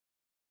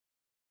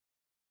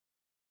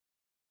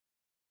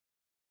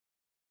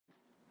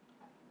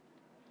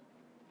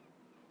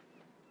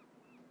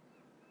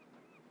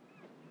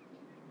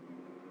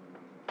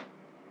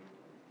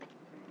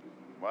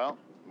Well,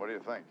 what do you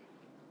think?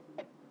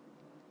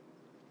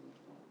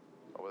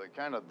 Well, with the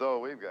kind of dough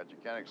we've got, you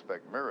can't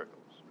expect miracles.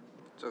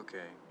 It's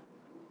okay.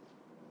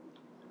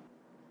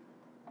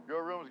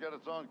 Your room's got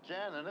its own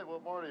can in it.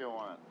 What more do you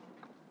want?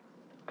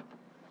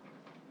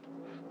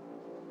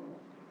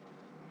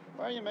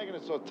 Why are you making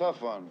it so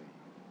tough on me?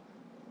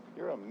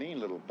 You're a mean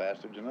little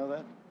bastard, you know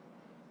that?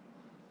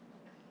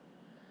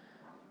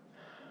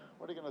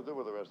 What are you gonna do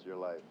with the rest of your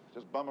life?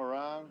 Just bum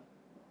around?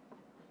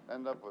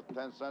 End up with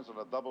 10 cents and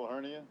a double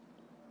hernia?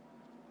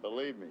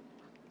 Believe me,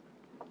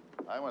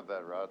 I went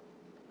that route.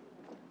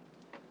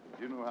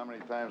 You knew how many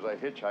times I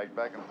hitchhiked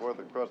back and forth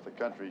across the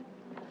country.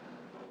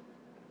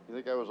 You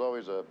think I was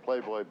always a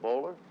playboy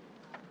bowler?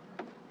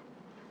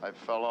 I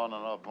fell on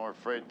and off more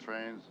freight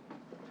trains.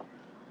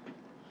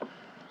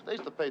 They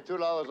used to pay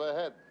 $2 a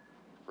head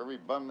for every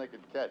bum they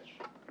could catch.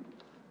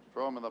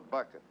 Throw them in the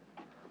bucket.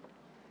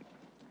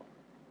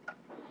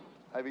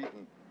 I've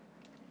eaten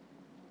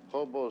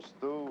hobo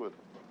stew with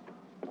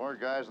more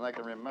guys than I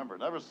can remember.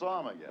 Never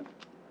saw them again.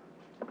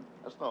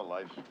 That's no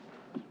life.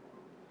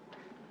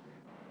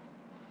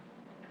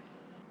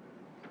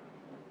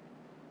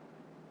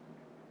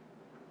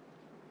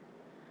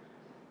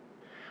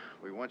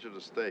 We want you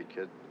to stay,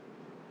 kid.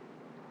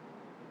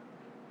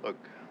 Look,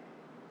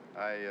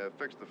 I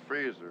fixed the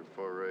freezer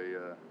for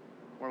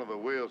one of the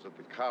wheels at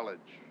the college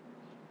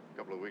a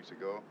couple of weeks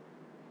ago.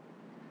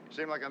 He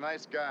seemed like a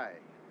nice guy,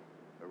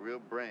 a real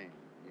brain.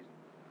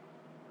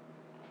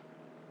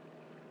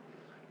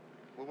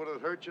 Well, would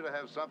it hurt you to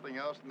have something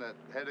else in that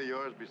head of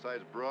yours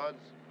besides broads?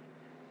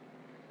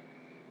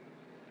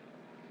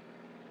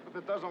 If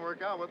it doesn't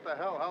work out, what the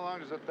hell? How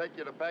long does it take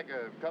you to pack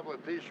a couple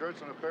of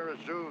T-shirts and a pair of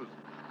shoes?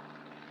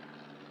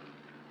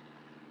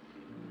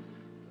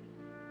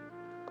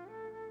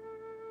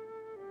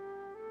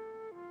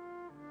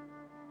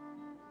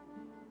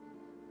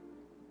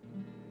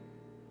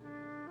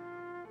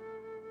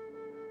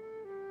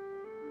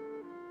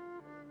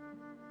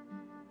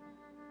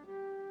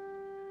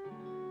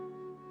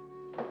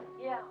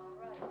 Yeah,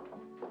 all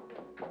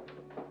right.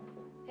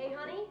 Hey,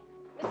 honey,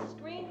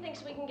 Mrs. Green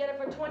thinks we can get it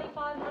for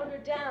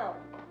 $2,500 down.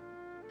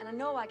 And I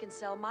know I can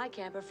sell my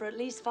camper for at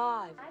least $5.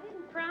 I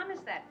didn't promise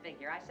that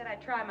figure. I said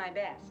I'd try my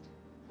best.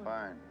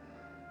 Fine.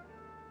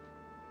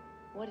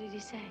 What did he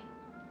say?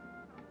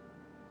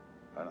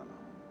 I don't know.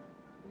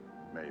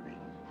 Maybe.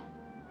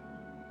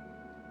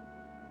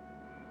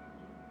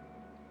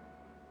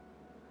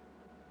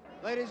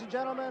 Ladies and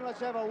gentlemen, let's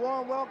have a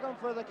warm welcome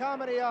for the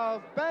comedy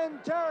of Ben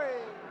Terry.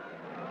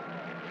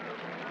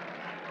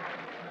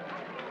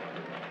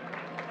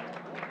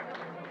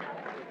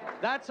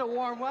 That's a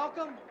warm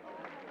welcome.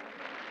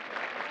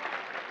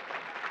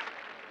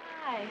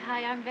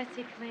 Hi, I'm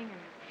Betsy Klinger.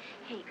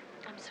 Hey,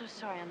 I'm so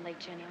sorry I'm late,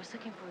 Jenny. I was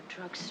looking for a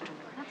drugstore.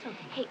 That's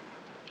okay. Hey,